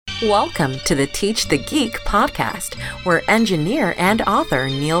Welcome to the Teach the Geek podcast, where engineer and author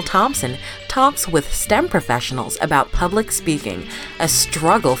Neil Thompson talks with STEM professionals about public speaking, a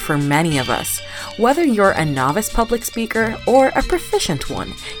struggle for many of us. Whether you're a novice public speaker or a proficient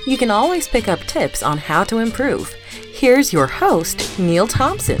one, you can always pick up tips on how to improve. Here's your host, Neil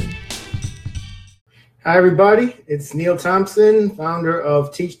Thompson. Hi, everybody. It's Neil Thompson, founder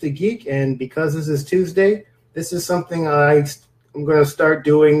of Teach the Geek. And because this is Tuesday, this is something I'm going to start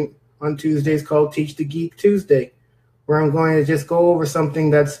doing on Tuesdays called Teach the Geek Tuesday, where I'm going to just go over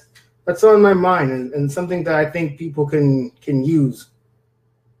something that's on my mind and something that I think people can use.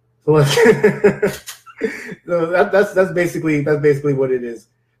 So, that's basically what it is.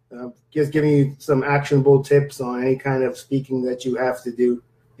 Just giving you some actionable tips on any kind of speaking that you have to do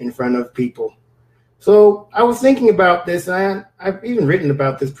in front of people. So I was thinking about this, and I've even written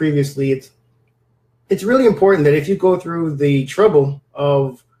about this previously. It's really important that if you go through the trouble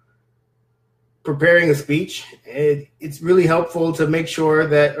of preparing a speech, it's really helpful to make sure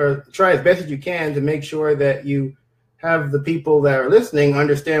that, or try as best as you can to make sure that you have the people that are listening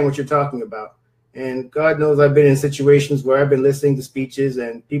understand what you're talking about. And God knows I've been in situations where I've been listening to speeches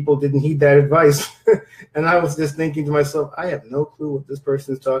and people didn't heed that advice. And I was just thinking to myself, I have no clue what this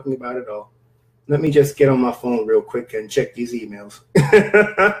person is talking about at all. Let me just get on my phone real quick and check these emails.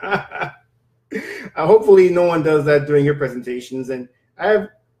 Hopefully no one does that during your presentations. And I have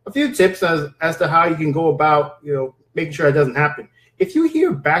a few tips as to how you can go about, making sure it doesn't happen. If you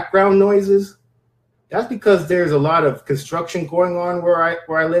hear background noises, that's because there's a lot of construction going on where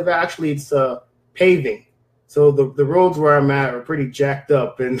I live. Actually, it's paving. So the roads where I'm at are pretty jacked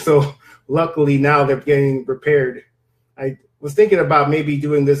up. And so luckily now they're getting repaired. I was thinking about maybe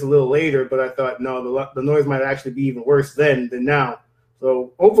doing this a little later, but I thought, no, the noise might actually be even worse then than now.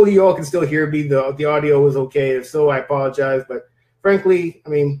 So hopefully you all can still hear me. The audio is okay. If so, I apologize. But frankly, I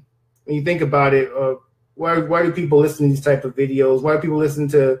mean, when you think about it, why do people listen to these type of videos? Why do people listen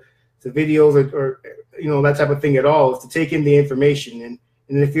to videos or that type of thing at all? Is to take in the information. And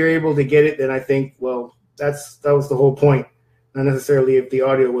if you're able to get it, then I think, well, that was the whole point. Not necessarily if the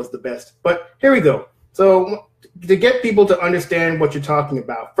audio was the best. But here we go. So to get people to understand what you're talking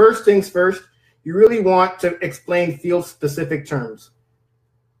about, first things first, you really want to explain field-specific terms.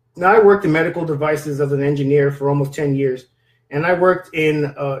 Now, I worked in medical devices as an engineer for almost 10 years, and I worked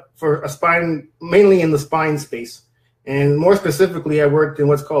for a spine, mainly in the spine space. And more specifically, I worked in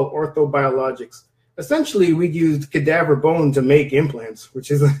what's called orthobiologics. Essentially, we used cadaver bone to make implants, which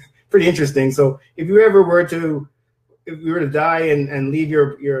is pretty interesting. So if you were to die and leave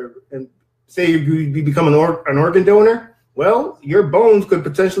and say you become an organ donor, well, your bones could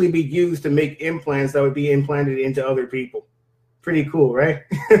potentially be used to make implants that would be implanted into other people. Pretty cool, right?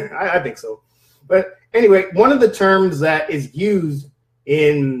 I think so. But anyway, one of the terms that is used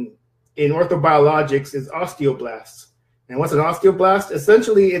in orthobiologics is osteoblasts. And what's an osteoblast?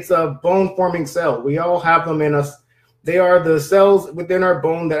 Essentially, it's a bone-forming cell. We all have them in us. They are the cells within our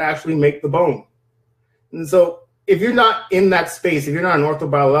bone that actually make the bone. And so if you're not in that space, if you're not in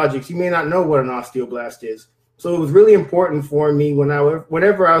orthobiologics, you may not know what an osteoblast is. So it was really important for me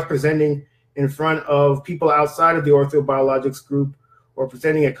whenever I was presenting in front of people outside of the orthobiologics group or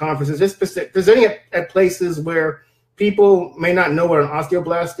presenting at conferences, just presenting at places where people may not know what an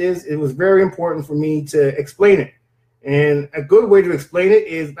osteoblast is. It was very important for me to explain it. And a good way to explain it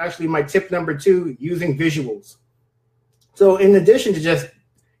is actually my tip number 2, using visuals. So in addition to just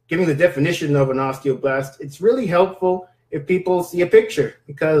giving the definition of an osteoblast, it's really helpful if people see a picture,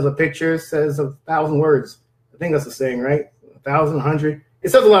 because a picture says 1,000 words. I think that's the saying, right? 1,000, 100. It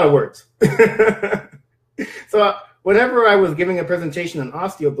says a lot of words. So whenever I was giving a presentation on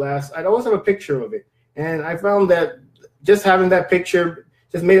osteoblasts, I'd always have a picture of it. And I found that just having that picture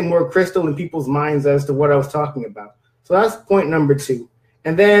just made it more crystal in people's minds as to what I was talking about. So that's point number 2.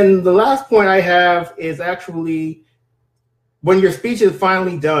 And then the last point I have is actually when your speech is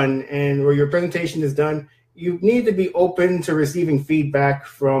finally done or your presentation is done, you need to be open to receiving feedback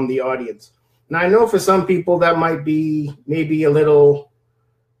from the audience. Now, I know for some people that might be maybe a little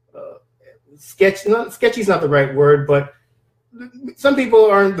sketchy is not the right word, but some people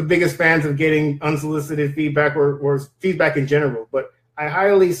aren't the biggest fans of getting unsolicited feedback or feedback in general. But I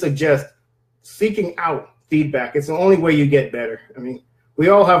highly suggest seeking out feedback. It's the only way you get better. I mean, we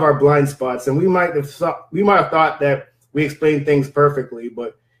all have our blind spots, and we might have thought that we explained things perfectly.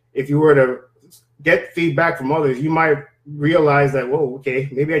 But if you were to get feedback from others, you might realize that, whoa, okay,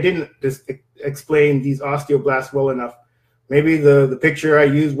 maybe I didn't just explain these osteoblasts well enough. Maybe the picture I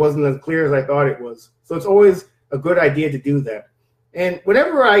used wasn't as clear as I thought it was. So it's always a good idea to do that. And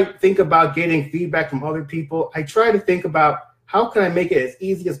whenever I think about getting feedback from other people, I try to think about how can I make it as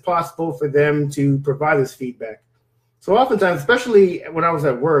easy as possible for them to provide this feedback? So oftentimes, especially when I was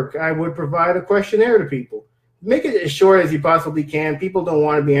at work, I would provide a questionnaire to people. Make it as short as you possibly can. People don't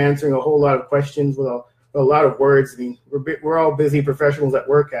want to be answering a whole lot of questions with a lot of words. I mean, we're all busy professionals at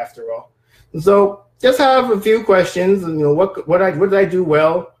work after all. And so just have a few questions, and what did I do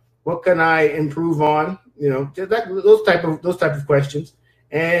well? What can I improve on? Just those type of questions,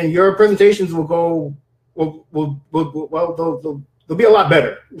 and your presentations will they'll be a lot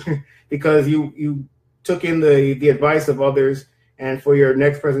better because you took in the advice of others, and for your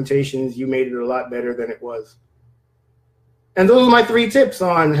next presentations, you made it a lot better than it was. And those are my 3 tips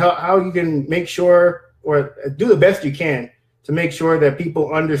on how you can make sure or do the best you can to make sure that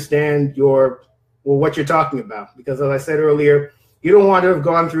people understand what you're talking about. Because as I said earlier, you don't want to have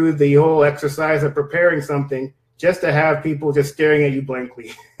gone through the whole exercise of preparing something just to have people just staring at you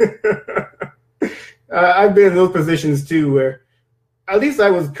blankly. I've been in those positions too, where at least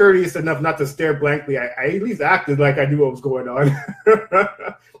I was courteous enough not to stare blankly. I at least acted like I knew what was going on.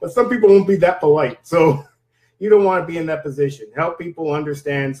 But some people won't be that polite. So you don't want to be in that position. Help people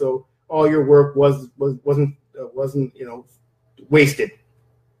understand so all your work wasn't wasted.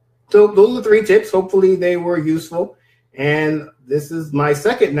 So those are 3 tips. Hopefully they were useful. And this is my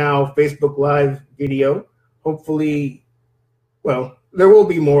second now Facebook Live video. Hopefully, well, there will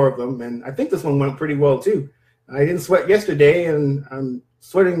be more of them. And I think this one went pretty well too. I didn't sweat yesterday, and I'm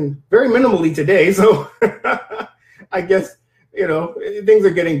sweating very minimally today. So I guess, things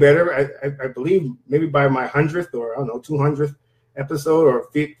are getting better. I believe maybe by my 100th or 200th episode or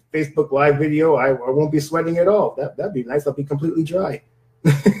Facebook Live video, I won't be sweating at all. That'd be nice. I'll be completely dry.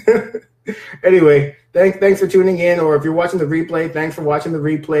 Anyway, thanks for tuning in, or if you're watching the replay, thanks for watching the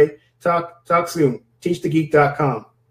replay. Talk soon. TeachTheGeek.com.